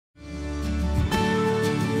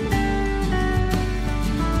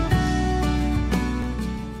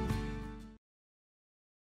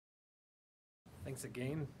Thanks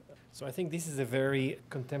again. So I think this is a very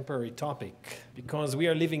contemporary topic because we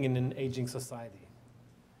are living in an aging society.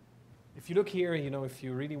 If you look here, if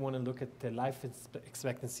you really want to look at the life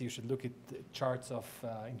expectancy, you should look at the charts of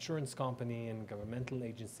insurance company and governmental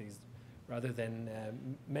agencies rather than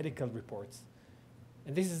medical reports.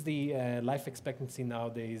 And this is the life expectancy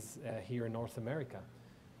nowadays here in North America.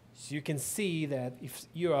 So you can see that if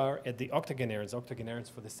you are at the octogenarians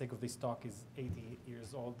for the sake of this talk is 80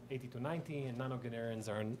 years old, 80 to 90, and nonagenarians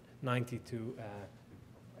are 90 to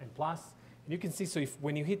and plus. And you can see, so if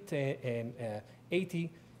when you hit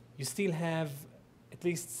 80, you still have at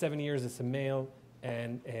least 7 years as a male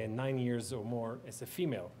and 9 years or more as a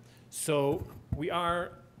female. So we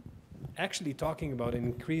are actually talking about an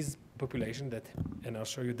increased population that, and I'll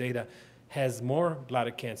show you data, has more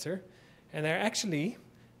bladder cancer, and they're actually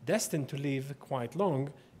destined to live quite long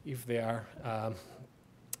if they are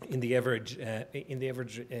in the average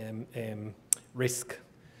risk.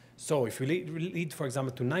 So if you lead, for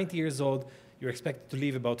example, to 90 years old, you're expected to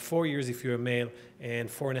live about 4 years if you're a male and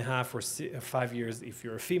 4.5 or 5 years if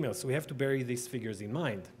you're a female. So we have to bear these figures in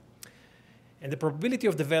mind. And the probability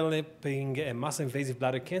of developing muscle-invasive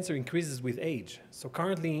bladder cancer increases with age. So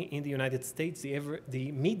currently in the United States,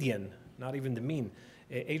 the median, not even the mean,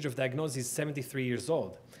 age of diagnosis is 73 years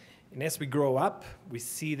old. And as we grow up, we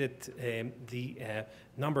see that the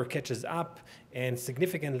number catches up and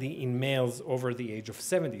significantly in males over the age of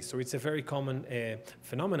 70. So it's a very common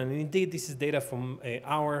phenomenon. And indeed, this is data from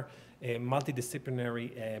our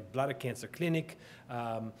multidisciplinary bladder cancer clinic.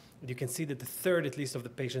 You can see that a third, at least, of the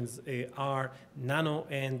patients are nano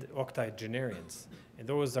and octogenarians. And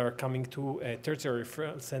those are coming to a tertiary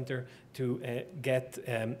referral center to get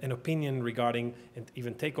an opinion regarding, and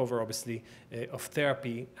even take over, obviously, of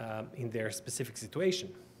therapy in their specific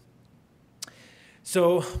situation.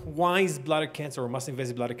 So why is bladder cancer or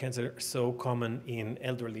muscle-invasive bladder cancer so common in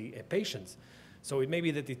elderly patients? So it may be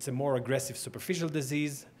that it's a more aggressive superficial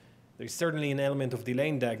disease. There's certainly an element of delay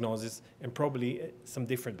in diagnosis and probably some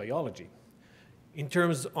different biology. In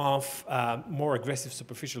terms of more aggressive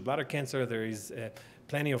superficial bladder cancer, there is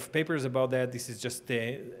plenty of papers about that. This is just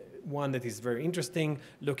one that is very interesting,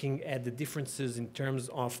 looking at the differences in terms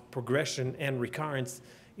of progression and recurrence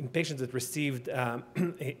in patients that received,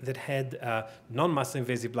 that had non-muscle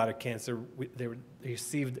invasive bladder cancer. They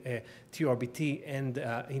received TURBT and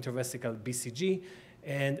intravesical BCG.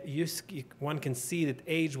 And one can see that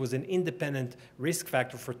age was an independent risk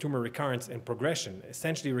factor for tumor recurrence and progression.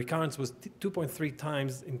 Essentially, recurrence was 2.3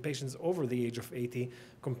 times in patients over the age of 80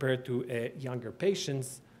 compared to younger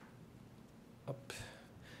patients.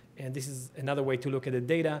 And this is another way to look at the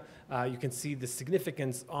data. You can see the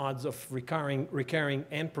significance odds of recurring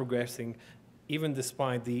and progressing, even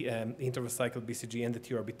despite the intravesical BCG and the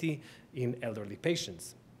TURBT in elderly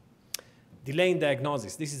patients. Delay in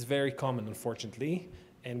diagnosis. This is very common, unfortunately,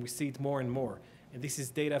 and we see it more and more. And this is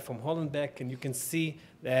data from Hollenbeck, and you can see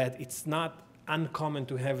that it's not uncommon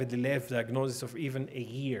to have a delay of diagnosis of even a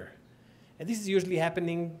year. And this is usually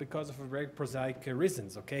happening because of very prosaic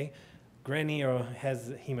reasons, okay? Granny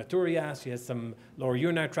has hematuria, she has some lower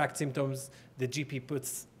urinary tract symptoms, the GP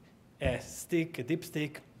puts a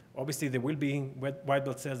dipstick. Obviously, there will be white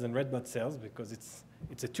blood cells and red blood cells because it's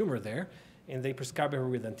a tumor there. And they prescribe her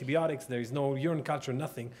with antibiotics. There is no urine culture,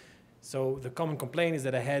 nothing. So the common complaint is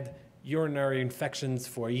that I had urinary infections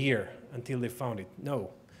for a year until they found it.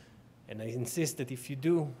 No. And I insist that if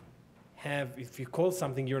you call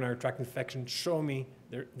something urinary tract infection, show me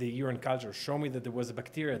the urine culture. Show me that there was a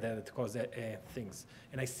bacteria that caused things.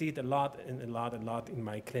 And I see it a lot in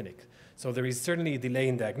my clinic. So there is certainly a delay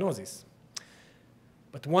in diagnosis.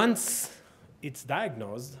 But once it's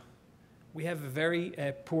diagnosed, we have a very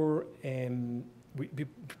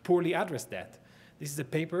poorly addressed that. This is a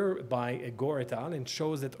paper by Gore et al. And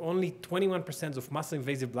shows that only 21% of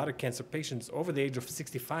muscle-invasive bladder cancer patients over the age of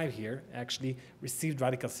 65 here actually received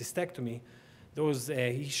radical cystectomy.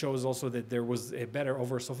 He shows also that there was a better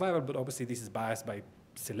overall survival, but obviously this is biased by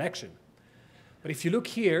selection. But if you look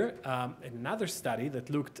here, another study that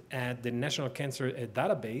looked at the National Cancer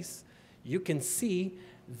Database, you can see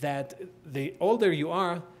that the older you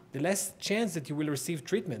are, the less chance that you will receive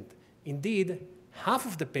treatment. Indeed, half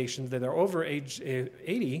of the patients that are over age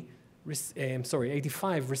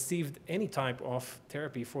 85 received any type of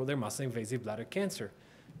therapy for their muscle-invasive bladder cancer.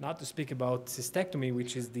 Not to speak about cystectomy,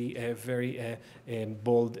 which is the very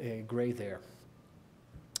bold gray there.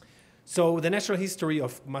 So the natural history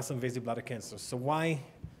of muscle-invasive bladder cancer. So why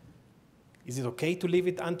is it okay to leave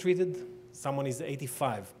it untreated? Someone is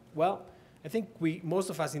 85. Well, I think most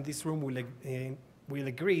of us in this room will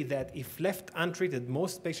agree that if left untreated,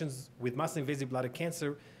 most patients with muscle-invasive bladder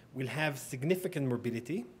cancer will have significant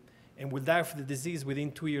morbidity and will die of the disease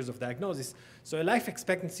within 2 years of diagnosis. So a life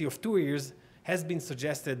expectancy of 2 years has been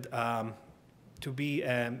suggested to be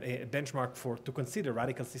a benchmark to consider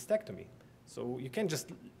radical cystectomy. So you can't just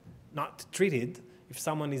not treat it if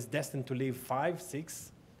someone is destined to live 5,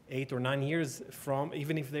 6, 8, or 9 years from,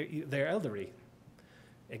 even if they're elderly.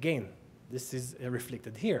 Again, this is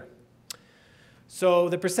reflected here. So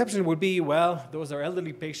the perception would be, well, those are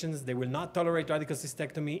elderly patients. They will not tolerate radical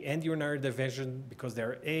cystectomy and urinary diversion because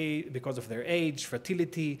of their age,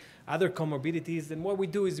 fertility, other comorbidities. And what we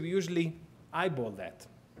do is we usually eyeball that.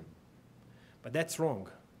 But that's wrong.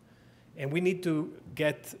 And we need to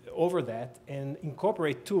get over that and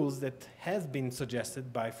incorporate tools that have been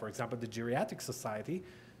suggested by, for example, the Geriatric Society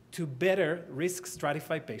to better risk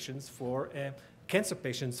stratify patients for cancer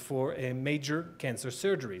patients for major cancer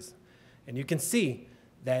surgeries. And you can see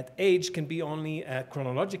that age can be only a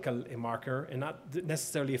chronological marker and not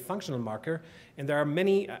necessarily a functional marker. And there are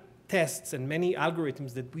many tests and many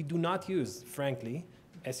algorithms that we do not use, frankly,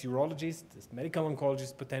 as urologists, as medical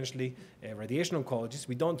oncologists, potentially radiation oncologists.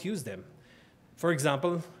 We don't use them. For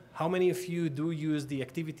example, how many of you do use the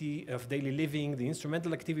activity of daily living, the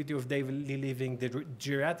instrumental activity of daily living, the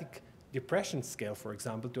geriatric depression scale, for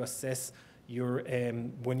example, to assess your,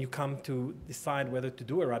 when you come to decide whether to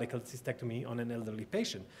do a radical cystectomy on an elderly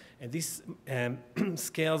patient? And these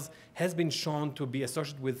scales has been shown to be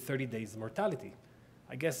associated with 30 days mortality.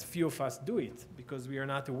 I guess few of us do it because we are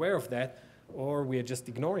not aware of that, or we are just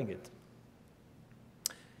ignoring it.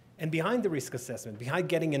 And behind the risk assessment, behind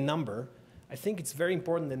getting a number, I think it's very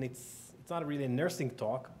important, and it's not really a nursing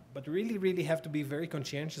talk, but really have to be very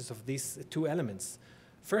conscientious of these two elements.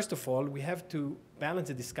 First of all, we have to balance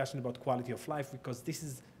the discussion about quality of life because this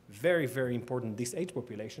is very important in this age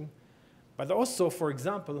population. But also, for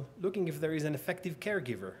example, looking if there is an effective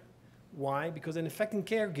caregiver. Why? Because an effective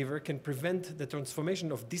caregiver can prevent the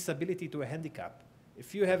transformation of disability to a handicap.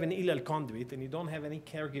 If you have an ileal conduit and you don't have any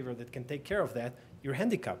caregiver that can take care of that, you're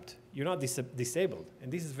handicapped. You're not disabled.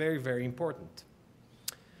 And this is very important.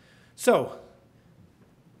 So,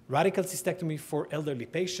 radical cystectomy for elderly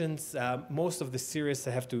patients. Most of the series,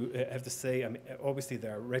 I have to say, I mean, obviously they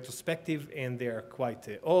are retrospective and they are quite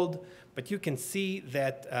old, but you can see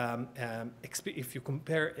that if you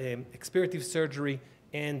compare expirative surgery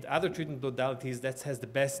and other treatment modalities, that has the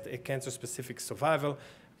best cancer-specific survival,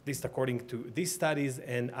 at least according to these studies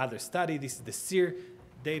and other studies. This is the SEER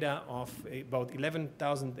data of about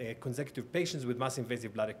 11,000 consecutive patients with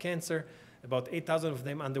massive-invasive bladder cancer. About 8,000 of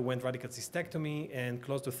them underwent radical cystectomy, and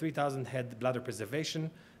close to 3,000 had bladder preservation,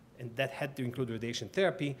 and that had to include radiation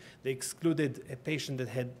therapy. They excluded a patient that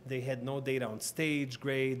had no data on stage,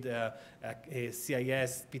 grade,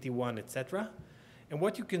 CIS, PT1, etc. And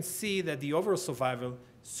what you can see that the overall survival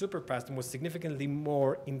surpassed was significantly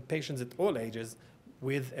more in patients at all ages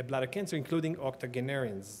with a bladder cancer, including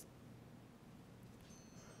octogenarians.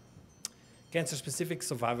 Cancer-specific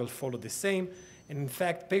survival followed the same. And in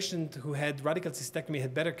fact, patients who had radical cystectomy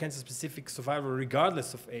had better cancer-specific survival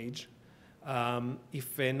regardless of age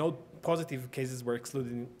if no positive cases were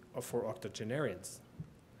excluded for octogenarians.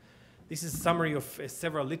 This is a summary of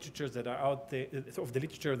several literatures that are out there, of the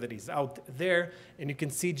literature that is out there. And you can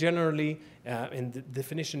see generally, and the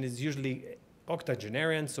definition is usually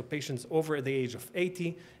octogenarians, so patients over the age of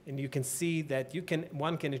 80, and you can see that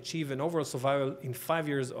one can achieve an overall survival in 5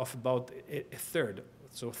 years of about a third,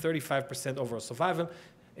 so 35% overall survival,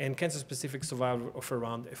 and cancer-specific survival of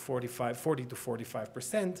around 40 to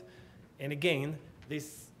 45%. And again,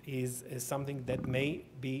 this is something that may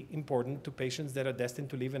be important to patients that are destined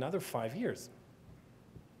to live another 5 years.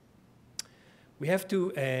 We have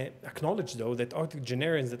to acknowledge, though, that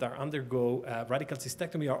octogenarians that undergo radical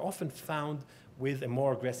cystectomy are often found with a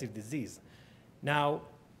more aggressive disease. Now,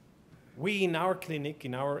 we in our clinic,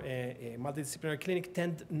 in our multidisciplinary clinic,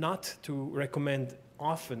 tend not to recommend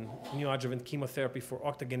often neoadjuvant chemotherapy for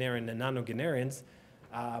octogenarian and nonogenarians.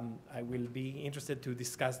 I will be interested to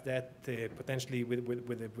discuss that potentially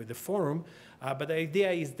with the forum. But the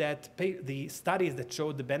idea is that the studies that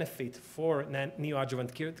show the benefit for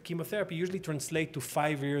neoadjuvant chemotherapy usually translate to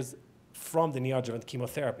 5 years from the neoadjuvant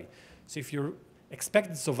chemotherapy. So if your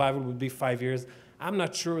expected survival would be 5 years, I'm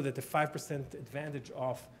not sure that the 5% advantage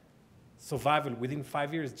of survival within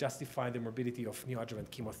 5 years justify the morbidity of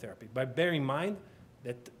neoadjuvant chemotherapy. But bear in mind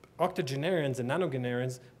that octogenarians and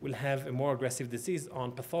nonogenarians will have a more aggressive disease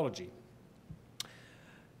on pathology.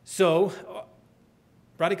 So,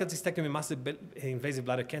 radical cystectomy massive invasive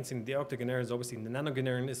bladder cancer in the octogenarians, obviously in the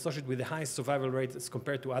nonogenarian, is associated with the highest survival rate as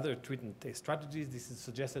compared to other treatment strategies. This is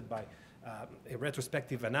suggested by a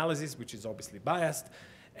retrospective analysis, which is obviously biased.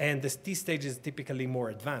 and the T stage is typically more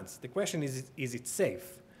advanced. The question is it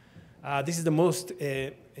safe? This is the most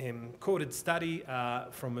quoted study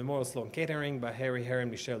from Memorial Sloan Kettering by Harry Hare and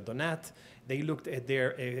Michelle Donat. They looked at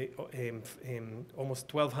their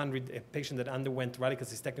almost 1,200 patients that underwent radical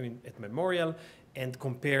cystectomy at Memorial and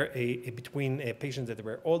compare between patients that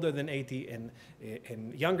were older than 80 and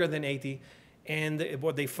younger than 80. And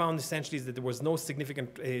what they found essentially is that there was no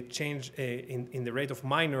significant change in the rate of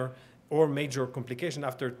minor or major complication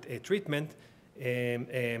after treatment.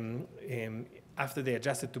 After they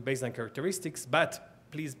adjusted to baseline characteristics, but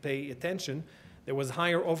please pay attention, there was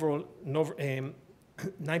higher overall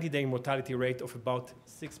 90-day mortality rate of about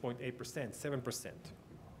 6.8%, 7%.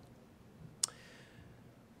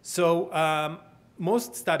 So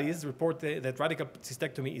most studies report that radical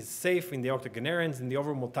cystectomy is safe in the octogenarians, and the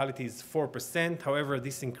overall mortality is 4%. However,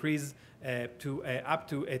 this increased to up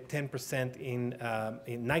to 10%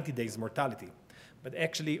 in 90 days mortality. But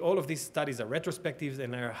actually, all of these studies are retrospective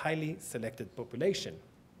and are a highly selected population.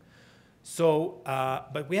 So,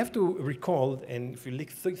 but we have to recall, and if you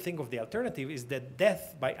think of the alternative, is that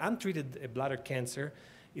death by untreated bladder cancer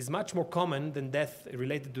is much more common than death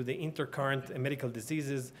related to the intercurrent medical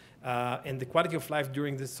diseases, and the quality of life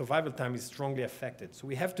during the survival time is strongly affected. So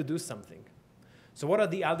we have to do something. So what are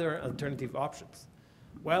the other alternative options?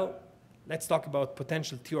 Well, let's talk about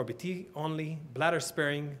potential TURBT only, bladder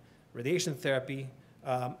sparing, radiation therapy,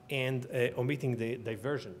 and omitting the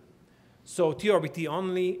diversion. So TURBT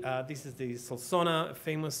only, this is the Solsona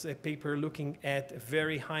famous paper looking at a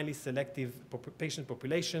very highly selective patient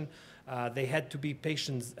population. They had to be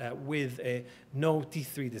patients with no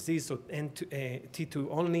T3 disease, so T2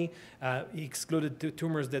 only. He excluded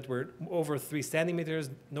tumors that were over 3 centimeters,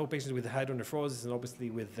 no patients with hydronephrosis, and obviously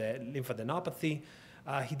with lymphadenopathy.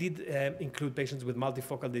 He did include patients with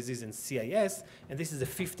multifocal disease and CIS, and this is a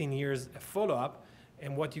 15 years follow-up.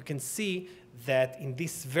 And what you can see that in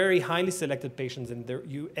these very highly selected patients, and there,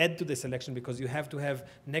 you add to the selection because you have to have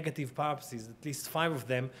negative biopsies, at least 5 of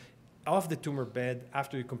them, off the tumor bed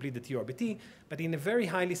after you complete the TURBT. But in a very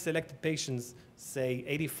highly selected patients, say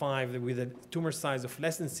 85 with a tumor size of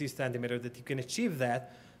less than 6 centimeters, that you can achieve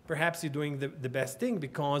that, perhaps you're doing the best thing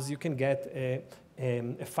because you can get a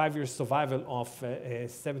 5-year survival of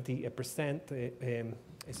 70%,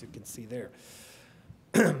 as you can see there.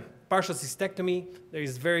 Partial cystectomy, there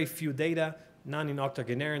is very few data, none in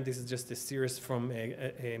octogenarian. This is just a series from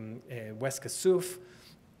West Kasuf.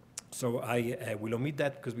 So I will omit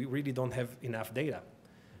that because we really don't have enough data.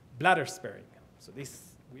 Bladder sparing. So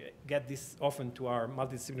this, we get this often to our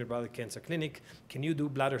multidisciplinary bladder cancer clinic. Can you do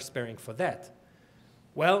bladder sparing for that?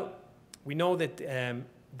 Well, we know that,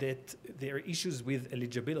 that there are issues with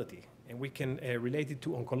eligibility, and we can relate it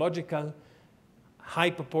to oncological.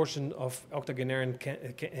 High proportion of octogenarian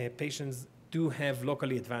patients do have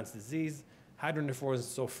locally advanced disease, hydronephrosis and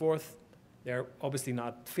so forth. They're obviously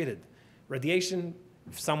not fitted. Radiation,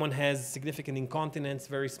 if someone has significant incontinence,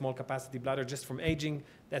 very small capacity bladder just from aging,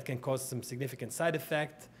 that can cause some significant side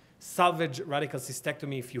effect. Salvage radical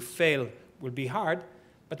cystectomy, if you fail, will be hard.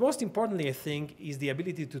 But most importantly, I think, is the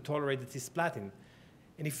ability to tolerate the cisplatin.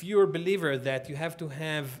 And if you're a believer that you have to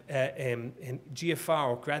have a GFR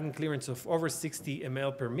or creatinine clearance of over 60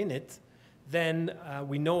 ml per minute, then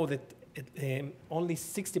we know that only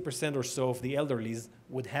 60% or so of the elderlies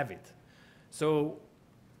would have it. So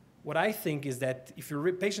what I think is that if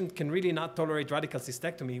your patient can really not tolerate radical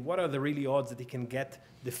cystectomy, what are the really odds that he can get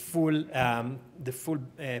the full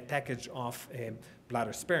package of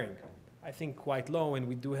bladder sparing? I think quite low, and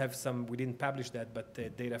we do have some, we didn't publish that, but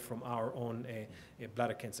data from our own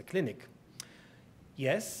bladder cancer clinic.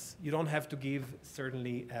 Yes, you don't have to give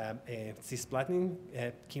certainly cisplatin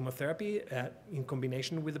chemotherapy in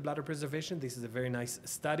combination with the bladder preservation. This is a very nice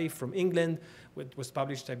study from England. It was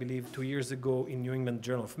published, I believe, 2 years ago in New England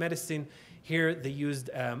Journal of Medicine. Here they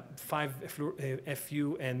used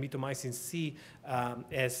 5-FU and mitomycin C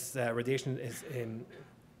as radiation as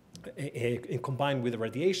combined with the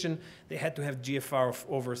radiation. They had to have GFR of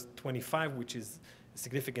over 25, which is a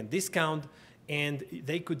significant discount. And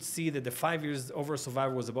they could see that the 5 years overall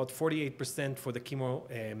survival was about 48% for the chemo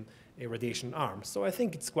radiation arm. So I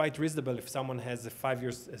think it's quite reasonable if someone has a 5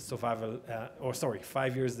 years survival,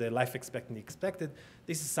 5 years life expectancy expected.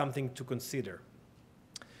 This is something to consider.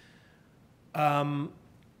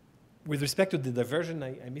 With respect to the diversion,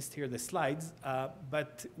 I missed here the slides,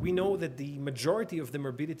 but we know that the majority of the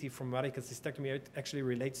morbidity from radical cystectomy actually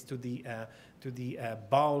relates to the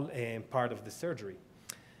bowel part of the surgery.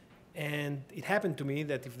 And it happened to me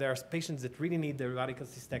that if there are patients that really need the radical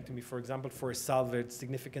cystectomy, for example, for a salvage,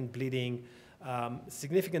 significant bleeding,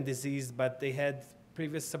 significant disease, but they had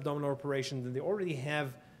previous abdominal operations and they already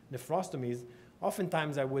have nephrostomies,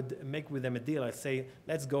 oftentimes I would make with them a deal. I'd say,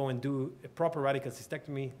 let's go and do a proper radical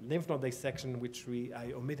cystectomy, lymph node dissection, which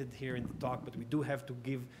I omitted here in the talk, but we do have to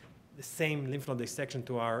give the same lymph node dissection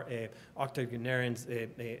to our octogenarians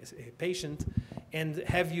patient, and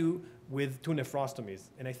have you with 2 nephrostomies.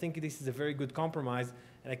 And I think this is a very good compromise,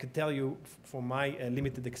 and I could tell you from my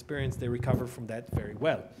limited experience, they recover from that very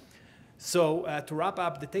well. So to wrap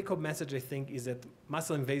up, the take-home message, I think, is that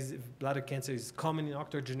muscle-invasive bladder cancer is common in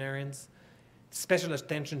octogenarians. Special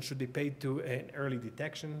attention should be paid to an early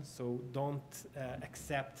detection, so don't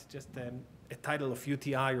accept just a title of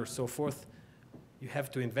UTI or so forth. You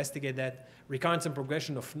have to investigate that. Recurrence and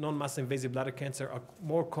progression of non-muscle invasive bladder cancer are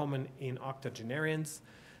more common in octogenarians.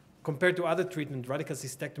 Compared to other treatment, radical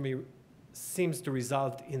cystectomy seems to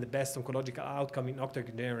result in the best oncological outcome in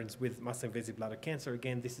octogenarians with muscle invasive bladder cancer.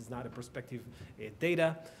 Again, this is not a prospective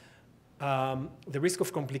data. The risk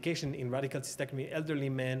of complication in radical cystectomy in elderly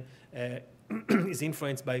men is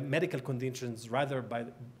influenced by medical conditions rather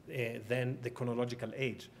than the chronological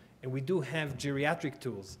age. And we do have geriatric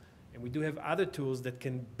tools, and we do have other tools that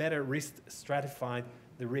can better risk stratify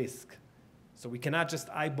the risk. So we cannot just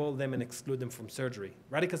eyeball them and exclude them from surgery.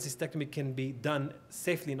 Radical cystectomy can be done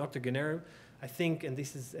safely in octogenarian. I think, and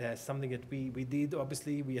this is something that we did,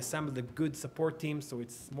 obviously, we assembled a good support team, so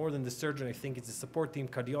it's more than the surgeon. I think it's a support team,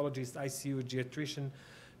 cardiologist, ICU, geriatrician,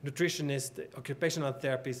 nutritionist, occupational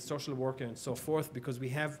therapist, social worker, and so forth, because we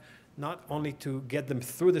have not only to get them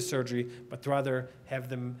through the surgery, but rather have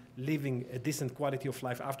them living a decent quality of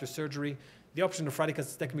life after surgery. The option of radical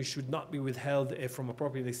cystectomy should not be withheld from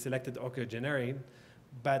appropriately selected octogenarian,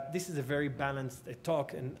 but this is a very balanced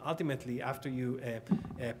talk, and ultimately, after you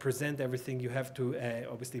present everything, you have to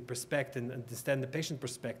obviously respect and understand the patient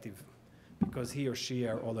perspective, because he or she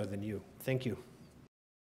are older than you. Thank you.